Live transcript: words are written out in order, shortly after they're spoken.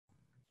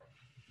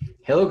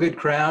Hello, good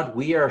crowd.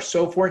 We are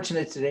so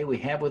fortunate today. We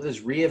have with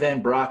us Rhea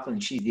Van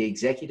Brockland. She's the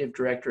executive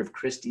director of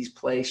Christie's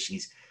Place.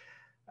 She's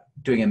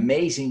doing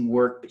amazing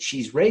work, but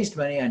she's raised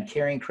money on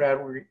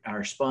CaringCrowd,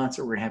 our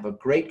sponsor. We're going to have a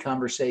great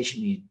conversation.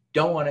 You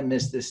don't want to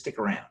miss this. Stick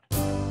around.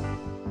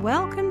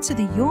 Welcome to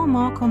the Your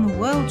Mark on the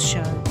World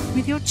show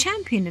with your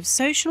champion of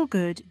social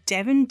good,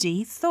 Devin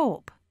D.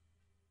 Thorpe.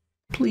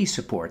 Please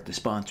support the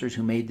sponsors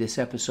who made this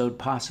episode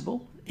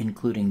possible,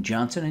 including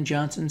Johnson &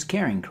 Johnson's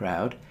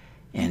CaringCrowd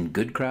and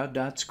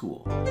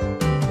GoodCrowd.school.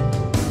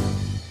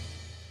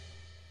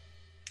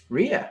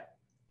 Rhea,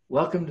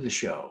 welcome to the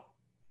show.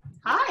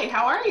 Hi,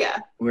 how are you?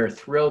 We're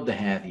thrilled to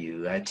have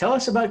you. Tell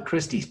us about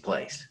Christie's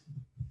Place.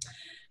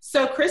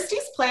 So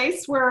Christie's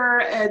Place, we're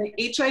an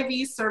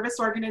HIV service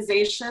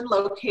organization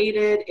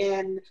located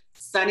in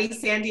sunny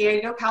San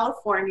Diego,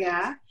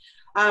 California.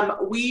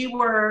 We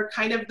were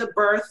kind of the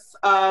birth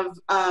of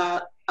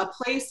a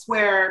place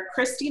where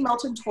Christie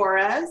Milton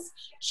Torres,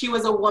 she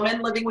was a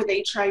woman living with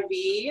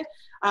HIV.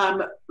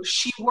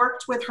 She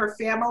worked with her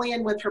family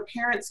and with her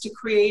parents to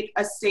create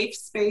a safe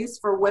space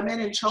for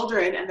women and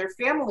children and their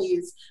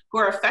families who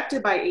are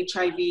affected by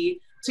HIV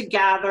to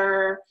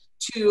gather,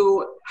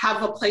 to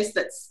have a place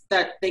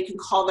that they can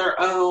call their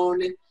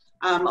own.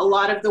 A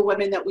lot of the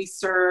women that we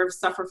serve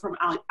suffer from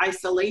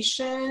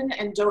isolation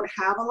and don't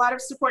have a lot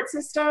of support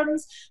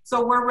systems.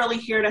 So we're really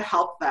here to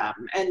help them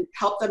and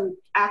help them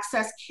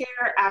access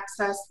care,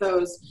 access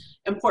those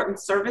important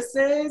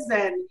services,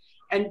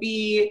 and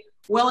be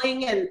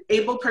willing and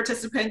able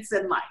participants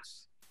in life.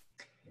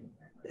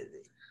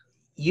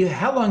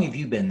 How long have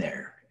you been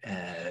there?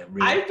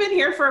 I've been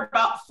here for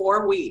about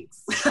 4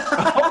 weeks.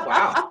 Oh,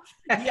 wow.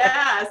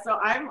 Yeah, so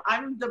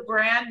I'm the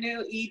brand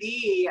new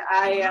ED.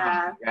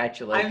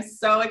 Congratulations. I'm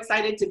so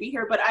excited to be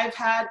here, but I've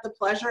had the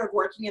pleasure of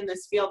working in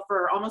this field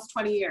for almost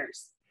 20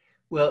 years.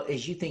 Well,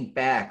 as you think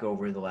back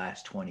over the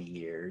last 20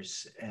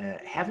 years,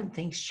 haven't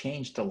things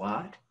changed a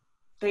lot?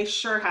 They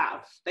sure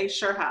have. They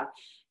sure have.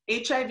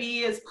 HIV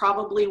is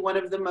probably one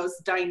of the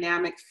most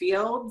dynamic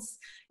fields.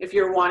 If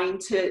you're wanting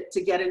to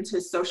get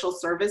into social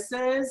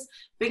services,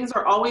 things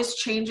are always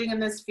changing in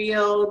this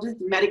field.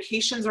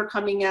 Medications are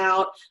coming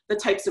out. The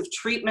types of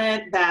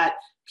treatment that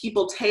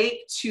people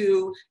take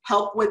to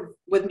help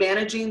with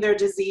managing their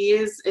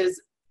disease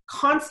is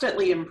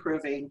constantly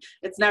improving.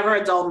 It's never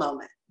a dull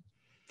moment.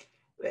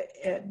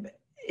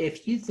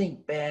 If you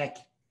think back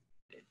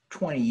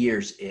 20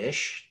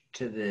 years-ish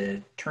to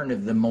the turn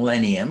of the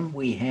millennium,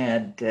 we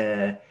had,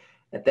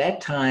 at that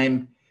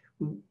time,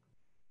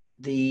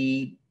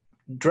 the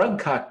drug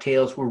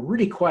cocktails were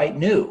really quite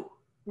new,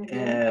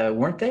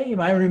 weren't they?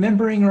 Am I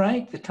remembering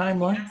right, the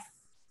timeline? Yes.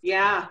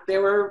 Yeah, they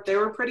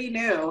were pretty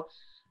new.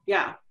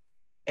 Yeah.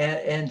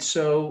 And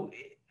so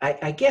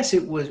I guess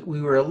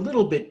we were a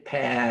little bit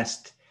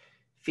past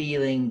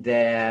feeling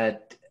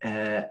that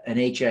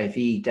an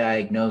HIV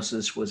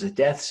diagnosis was a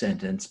death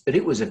sentence, but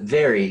it was a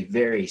very,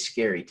 very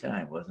scary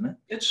time, wasn't it?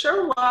 It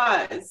sure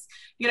was.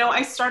 You know,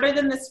 I started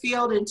in this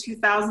field in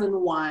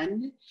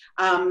 2001,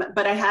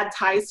 but I had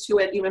ties to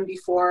it even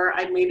before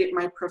I made it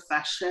my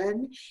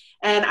profession.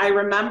 And I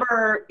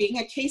remember being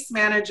a case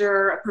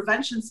manager, a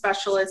prevention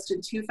specialist in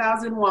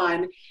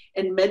 2001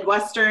 in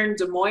Midwestern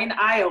Des Moines,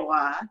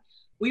 Iowa.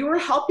 We were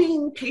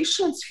helping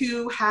patients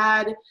who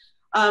had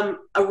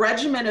a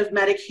regimen of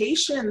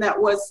medication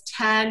that was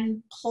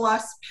 10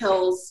 plus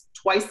pills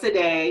twice a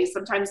day,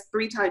 sometimes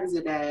 3 times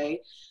a day.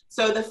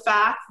 So the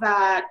fact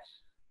that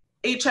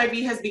HIV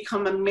has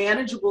become a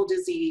manageable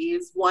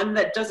disease, one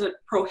that doesn't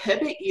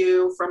prohibit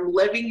you from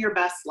living your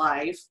best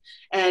life,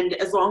 and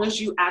as long as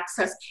you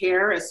access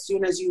care as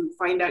soon as you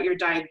find out your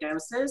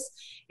diagnosis,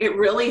 it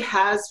really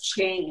has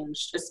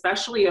changed,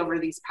 especially over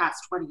these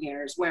past 20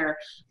 years, where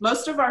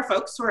most of our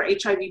folks who are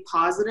HIV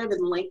positive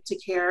and linked to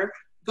care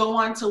go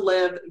on to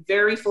live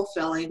very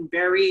fulfilling,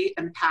 very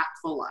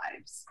impactful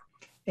lives.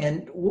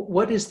 And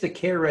what does the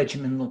care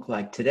regimen look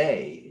like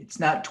today? It's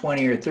not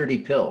 20 or 30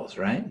 pills,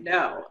 right?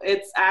 No,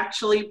 it's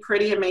actually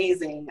pretty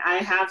amazing. I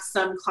have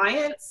some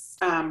clients,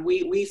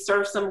 we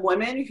serve some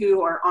women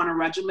who are on a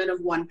regimen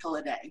of 1 pill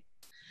a day.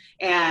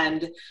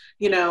 And,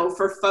 you know,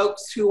 for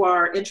folks who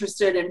are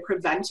interested in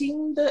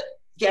preventing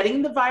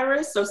getting the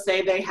virus, so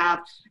say they have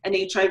an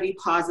HIV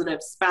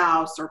positive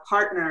spouse or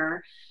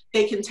partner,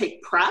 they can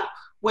take PrEP,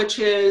 which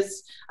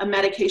is a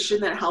medication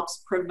that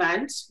helps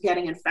prevent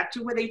getting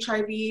infected with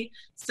HIV.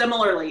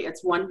 Similarly,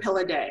 it's 1 pill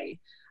a day.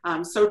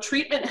 So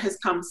treatment has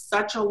come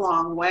such a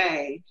long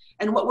way.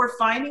 And what we're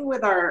finding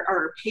with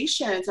our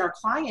patients, our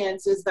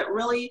clients, is that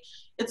really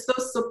it's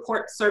those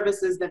support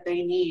services that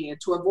they need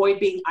to avoid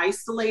being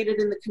isolated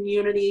in the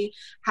community,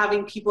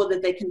 having people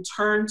that they can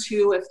turn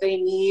to if they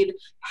need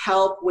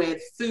help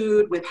with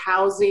food, with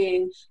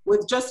housing,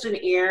 with just an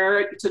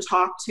ear to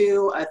talk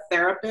to, a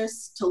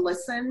therapist to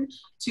listen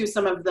to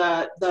some of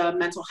the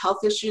mental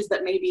health issues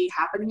that may be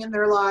happening in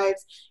their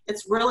lives.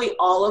 It's really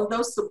all of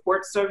those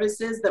support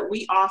services that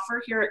we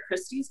offer here at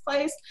Christie's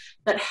Place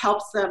that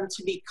helps them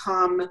to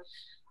become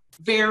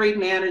very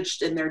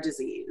managed in their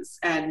disease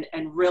and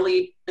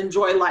really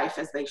enjoy life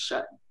as they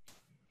should.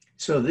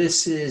 So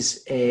this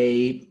is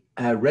a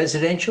a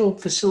residential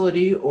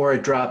facility or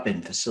a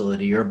drop-in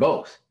facility or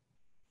both?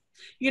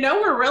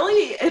 We're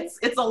really, it's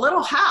a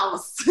little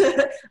house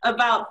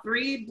about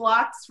 3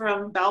 blocks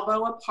from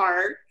Balboa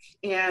Park.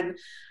 And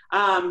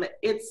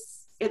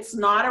it's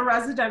not a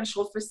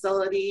residential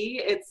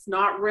facility. It's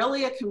not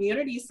really a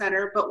community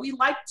center, but we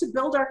like to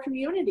build our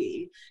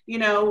community.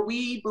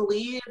 We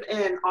believe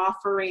in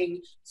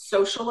offering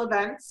social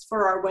events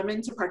for our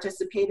women to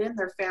participate in,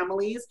 their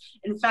families.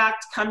 In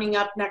fact, coming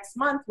up next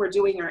month, we're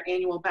doing our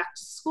annual back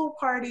to school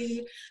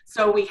party.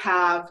 So we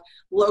have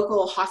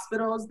local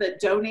hospitals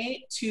that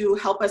donate to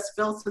help us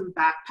fill some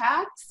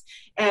backpacks.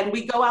 And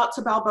we go out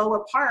to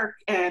Balboa Park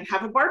and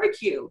have a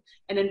barbecue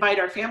and invite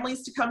our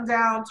families to come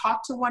down,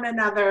 talk to one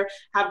another,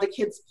 have the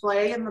kids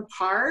play in the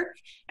park.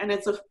 And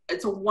it's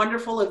a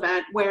wonderful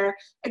event where,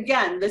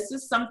 again, this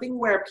is something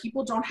where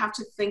people don't have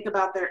to think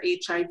about their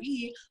HIV,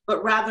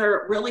 but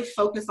rather really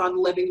focus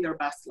on living their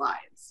best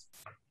lives.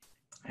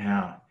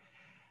 Yeah.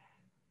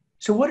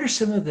 So what are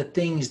some of the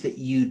things that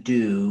you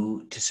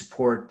do to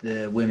support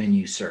the women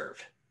you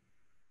serve?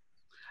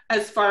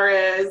 As far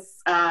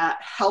as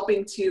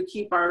helping to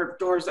keep our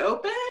doors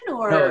open,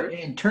 or no,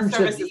 in terms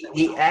of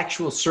the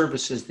actual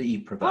services that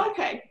you provide?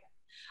 Okay.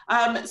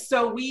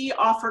 So we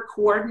offer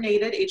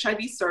coordinated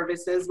HIV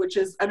services, which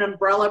is an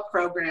umbrella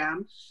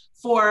program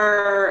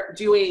for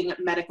doing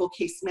medical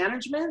case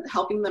management,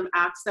 helping them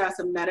access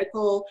a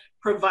medical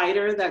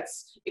provider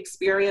that's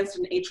experienced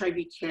in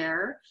HIV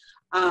care.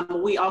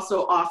 We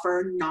also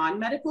offer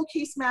non-medical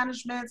case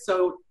management,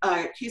 so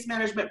a case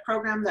management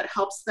program that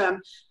helps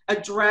them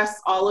address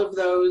all of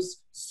those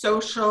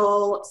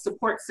social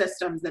support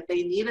systems that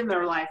they need in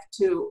their life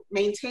to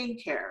maintain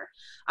care.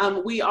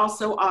 We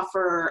also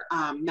offer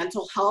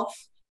mental health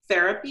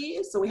therapy,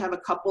 so we have a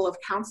couple of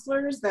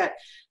counselors that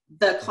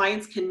the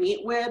clients can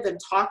meet with and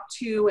talk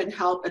to and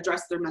help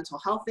address their mental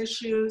health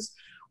issues.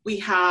 We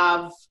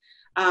have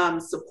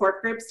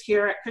support groups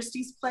here at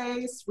Christie's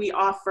Place. We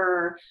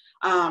offer,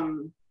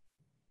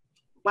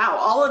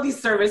 all of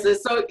these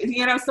services. So,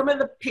 some of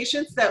the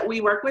patients that we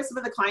work with, some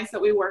of the clients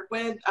that we work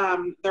with,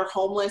 they're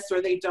homeless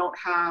or they don't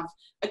have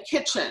a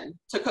kitchen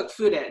to cook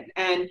food in.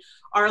 And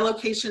our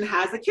location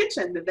has a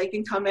kitchen that they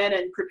can come in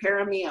and prepare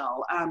a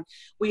meal.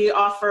 We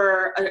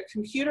offer a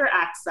computer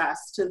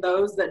access to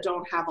those that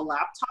don't have a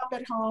laptop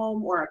at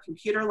home or a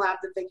computer lab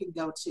that they can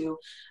go to.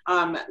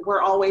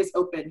 We're always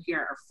open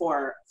here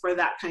for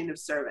that kind of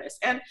service.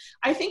 And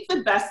I think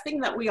the best thing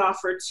that we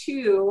offer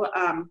too,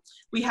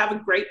 we have a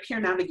great peer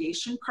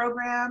navigation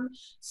program.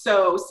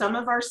 So some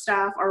of our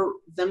staff are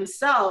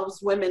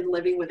themselves women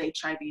living with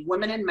HIV,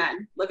 women and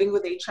men living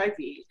with HIV.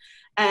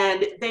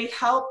 And they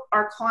help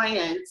our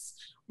clients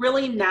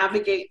really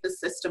navigate the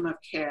system of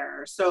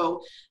care.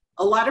 So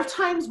a lot of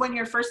times when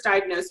you're first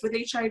diagnosed with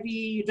HIV,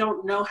 you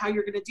don't know how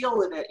you're going to deal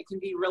with it. It can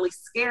be really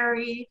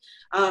scary.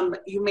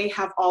 You may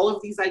have all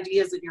of these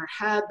ideas in your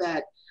head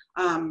that,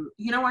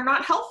 are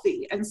not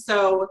healthy. And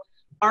so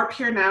our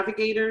peer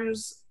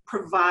navigators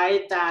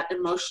provide that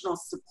emotional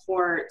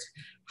support,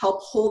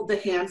 help hold the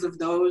hands of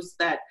those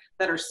that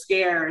are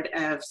scared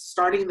of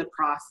starting the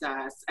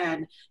process.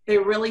 And they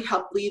really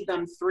help lead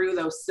them through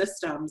those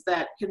systems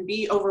that can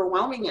be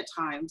overwhelming at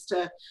times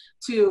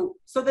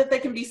so that they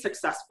can be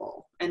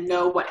successful and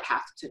know what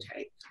path to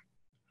take.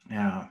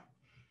 Yeah.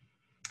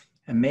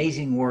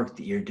 Amazing work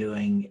that you're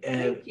doing.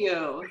 Thank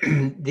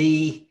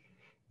you.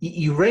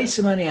 You raised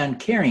some money on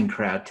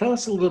CaringCrowd. Tell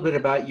us a little bit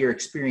about your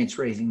experience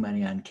raising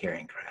money on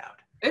CaringCrowd.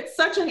 It's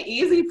such an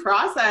easy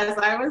process.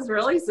 I was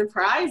really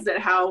surprised at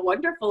how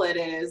wonderful it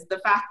is. The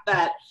fact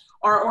that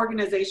our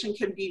organization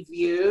can be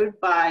viewed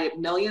by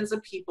millions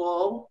of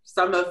people,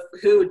 some of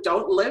who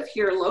don't live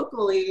here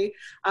locally,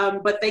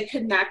 but they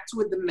connect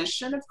with the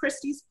mission of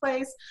Christie's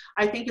Place.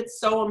 I think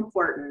it's so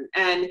important.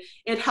 And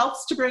it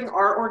helps to bring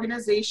our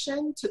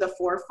organization to the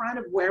forefront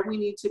of where we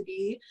need to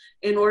be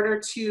in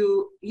order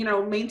to,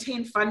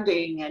 maintain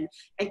funding and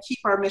keep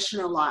our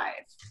mission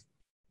alive.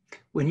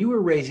 When you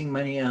were raising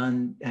money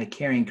on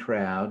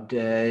CaringCrowd,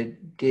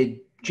 did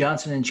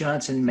Johnson &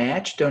 Johnson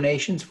match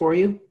donations for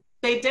you?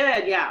 They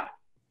did, yeah.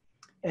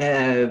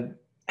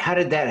 How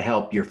did that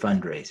help your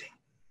fundraising?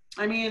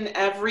 I mean,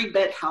 every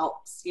bit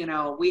helps.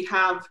 We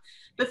have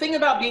the thing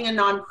about being a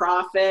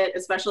nonprofit,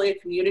 especially a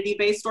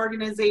community-based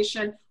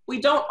organization, we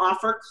don't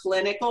offer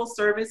clinical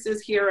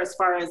services here as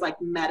far as like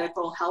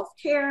medical health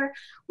care.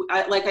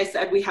 Like I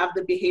said, we have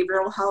the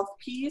behavioral health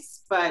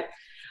piece, but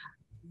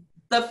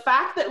the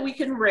fact that we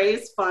can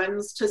raise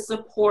funds to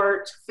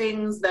support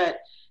things that,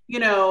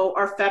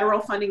 our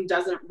federal funding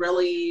doesn't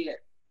really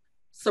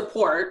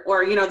support,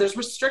 or, there's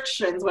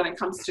restrictions when it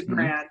comes to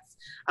grants,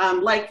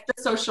 like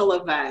the social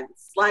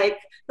events, like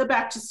the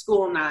back to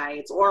school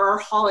nights or our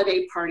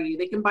holiday party.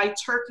 They can buy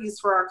turkeys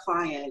for our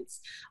clients.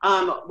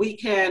 We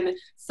can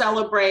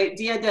celebrate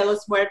Dia de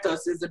los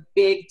Muertos is a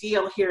big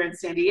deal here in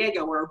San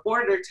Diego. We're a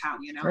border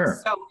town, you know.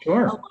 Sure, so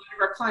sure. A lot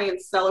of our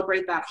clients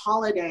celebrate that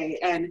holiday,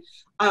 and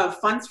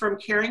funds from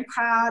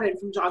CaringCrowd and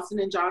from Johnson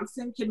 &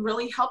 Johnson can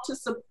really help to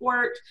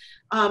support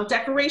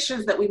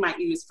decorations that we might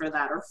use for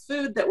that, or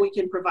food that we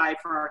can provide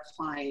for our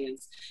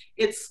clients.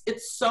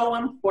 It's so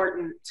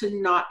important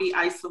to not be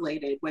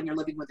isolated when you're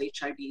living with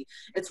HIV.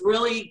 It's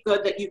really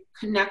good that you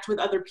connect with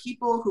other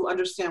people who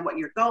understand what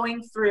you're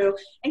going through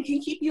and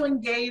can keep you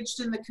engaged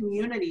in the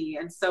community.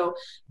 And so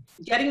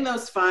getting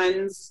those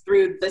funds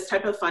through this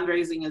type of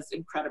fundraising is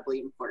incredibly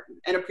important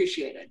and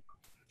appreciated.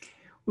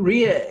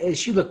 Rhea,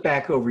 as you look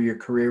back over your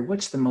career,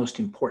 what's the most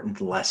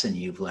important lesson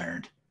you've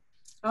learned?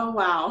 Oh,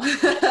 wow.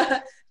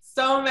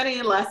 So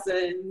many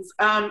lessons.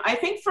 I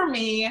think for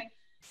me,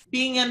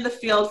 being in the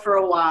field for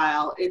a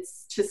while,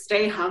 it's to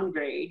stay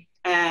hungry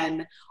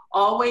and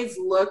always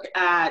look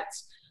at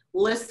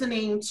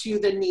listening to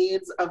the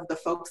needs of the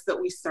folks that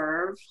we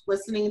serve,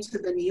 listening to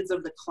the needs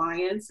of the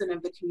clients and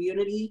of the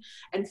community,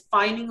 and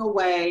finding a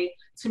way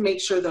to make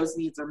sure those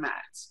needs are met.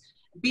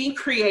 Being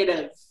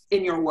creative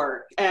in your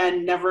work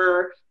and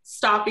never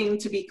stopping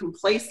to be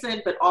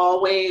complacent, but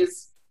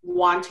always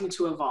wanting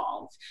to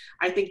evolve.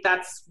 I think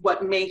that's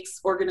what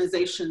makes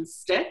organizations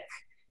stick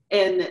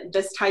in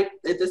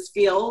this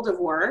field of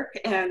work.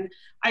 And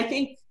I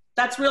think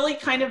that's really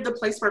kind of the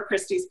place where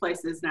Christie's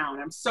Place is now.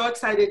 And I'm so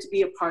excited to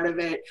be a part of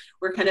it.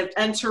 We're kind of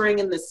entering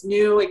in this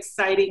new,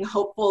 exciting,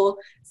 hopeful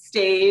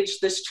stage,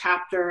 this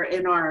chapter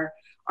in our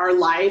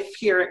life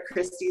here at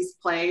Christie's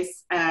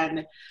Place.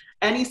 And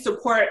any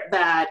support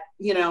that,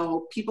 you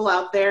know, people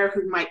out there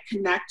who might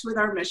connect with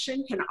our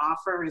mission can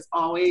offer is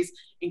always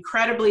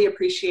incredibly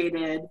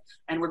appreciated,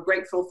 and we're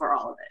grateful for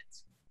all of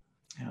it.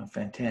 Oh,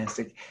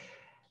 fantastic.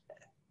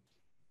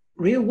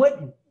 Rhea,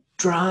 what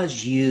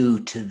draws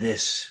you to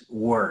this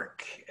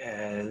work?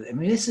 I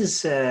mean, this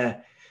is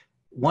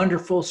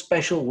wonderful,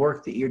 special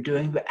work that you're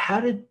doing, but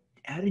how did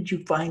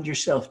you find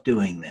yourself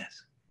doing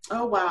this?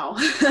 Oh, wow.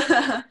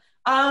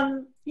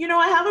 You know,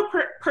 I have a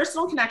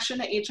personal connection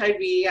to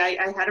HIV.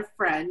 I had a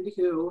friend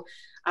who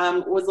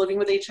was living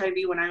with HIV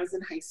when I was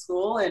in high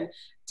school, and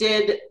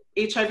did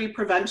HIV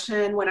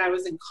prevention when I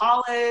was in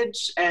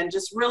college, and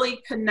just really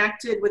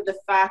connected with the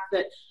fact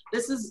that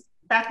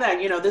back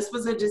then, you know, this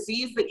was a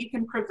disease that you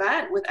can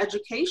prevent with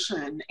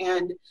education,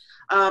 and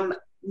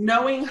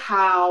knowing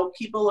how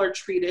people are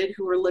treated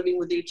who are living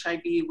with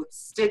HIV, with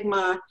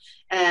stigma,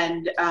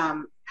 and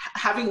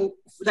having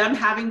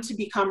to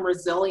become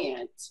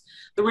resilient.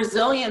 The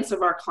resilience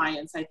of our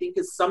clients, I think,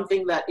 is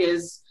something that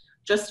is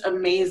just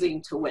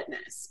amazing to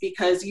witness,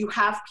 because you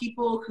have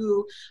people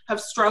who have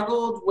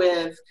struggled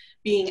with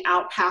being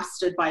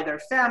outcasted by their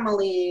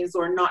families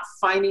or not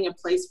finding a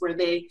place where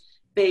they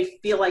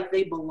feel like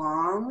they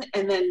belong,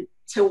 and then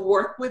to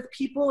work with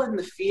people in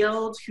the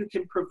field who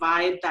can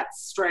provide that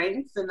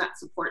strength and that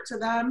support to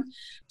them,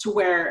 to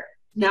where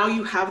now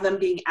you have them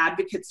being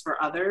advocates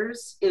for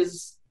others,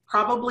 is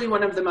probably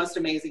one of the most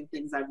amazing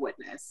things I've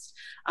witnessed.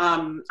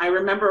 I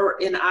remember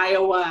in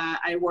Iowa,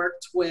 I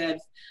worked with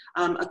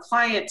a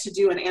client to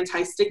do an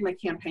anti-stigma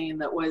campaign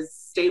that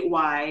was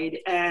statewide,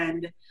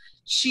 and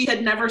she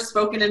had never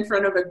spoken in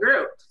front of a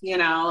group. You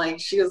know, like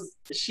she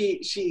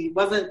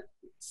wasn't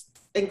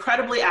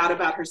incredibly out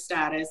about her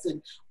status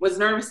and was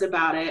nervous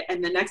about it.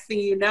 And the next thing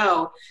you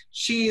know,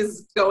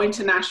 she's going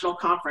to national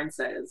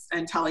conferences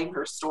and telling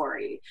her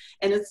story.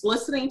 And it's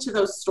listening to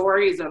those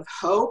stories of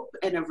hope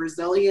and of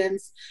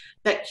resilience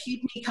that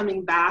keep me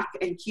coming back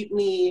and keep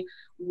me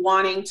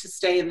wanting to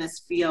stay in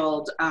this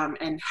field,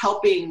 and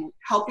helping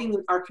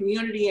our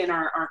community and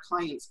our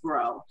clients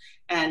grow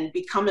and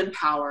become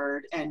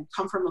empowered and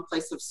come from a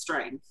place of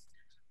strength.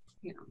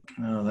 You know.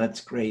 Oh, that's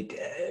great.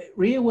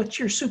 Rhea, what's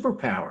your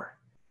superpower?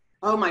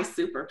 Oh, my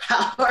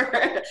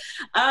superpower.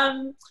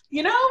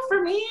 You know,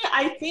 for me,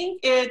 I think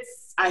I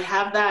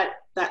have that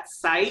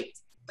sight.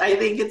 I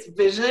think it's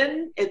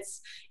vision.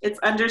 It's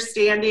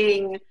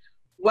understanding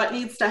what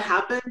needs to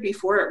happen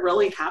before it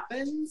really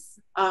happens.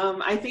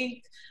 I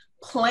think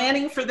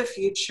planning for the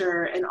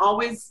future, and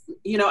always,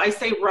 you know, I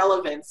say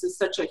relevance is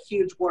such a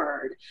huge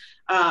word.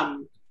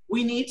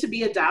 We need to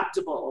be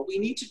adaptable. We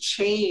need to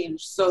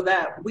change so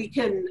that we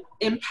can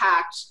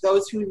impact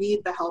those who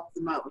need the help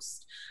the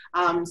most.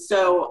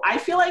 So I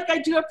feel like I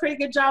do a pretty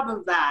good job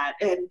of that.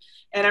 And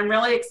I'm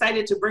really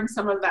excited to bring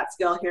some of that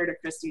skill here to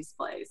Christie's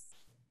Place.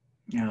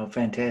 Oh,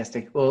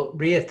 fantastic. Well,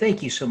 Rhea,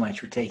 thank you so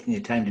much for taking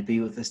the time to be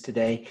with us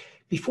today.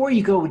 Before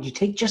you go, would you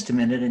take just a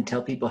minute and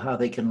tell people how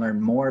they can learn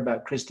more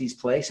about Christie's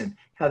Place and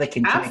how they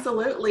can connect?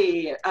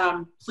 Absolutely.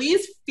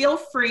 Please feel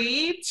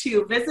free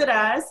to visit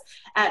us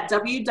at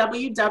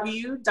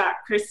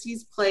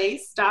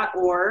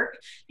www.christiesplace.org.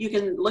 You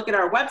can look at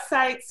our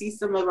website, see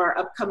some of our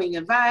upcoming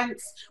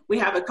events. We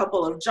have a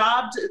couple of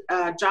job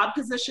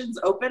positions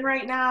open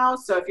right now.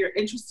 So if you're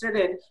interested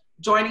in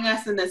joining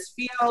us in this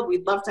field,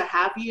 we'd love to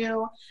have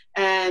you.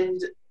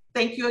 And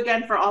thank you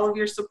again for all of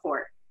your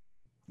support.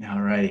 All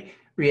righty.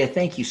 Ria,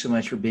 thank you so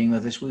much for being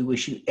with us. We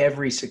wish you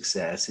every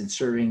success in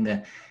serving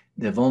the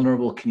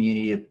vulnerable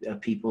community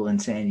of people in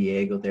San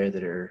Diego there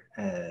that are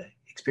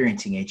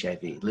experiencing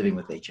HIV, living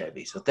with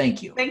HIV. So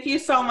thank you. Thank you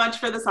so much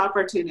for this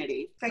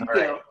opportunity. Thank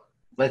you. Right.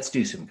 Let's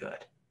do some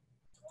good.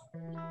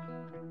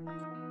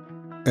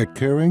 At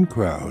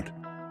CaringCrowd,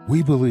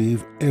 we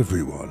believe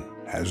everyone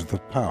has the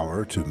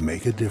power to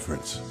make a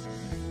difference.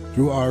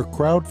 Through our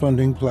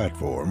crowdfunding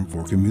platform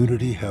for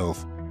community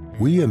health,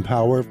 we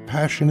empower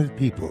passionate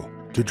people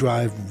to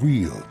drive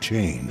real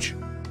change.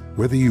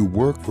 Whether you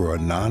work for a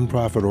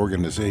nonprofit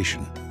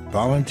organization,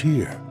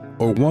 volunteer,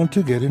 or want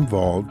to get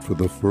involved for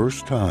the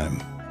first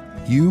time,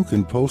 you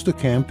can post a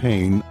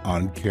campaign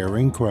on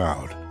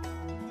CaringCrowd.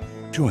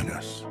 Join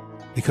us,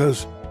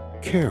 because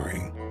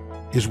caring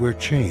is where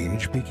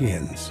change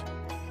begins.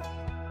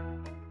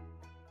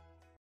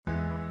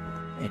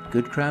 At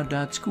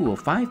GoodCrowd.school,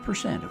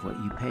 5% of what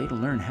you pay to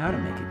learn how to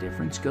make a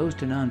difference goes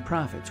to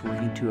nonprofits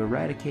working to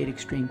eradicate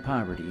extreme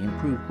poverty,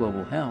 improve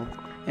global health,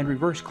 and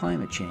reverse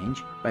climate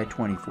change by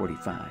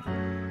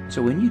 2045.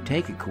 So when you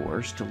take a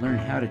course to learn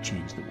how to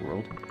change the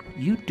world,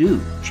 you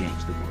do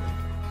change the world.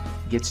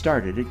 Get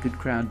started at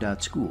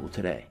GoodCrowd.school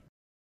today.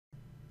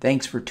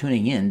 Thanks for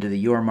tuning in to the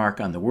Your Mark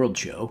on the World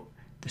show,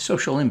 the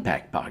Social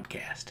Impact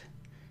Podcast.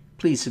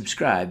 Please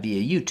subscribe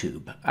via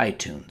YouTube,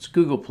 iTunes,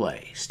 Google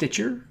Play,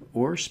 Stitcher,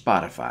 or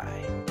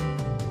Spotify.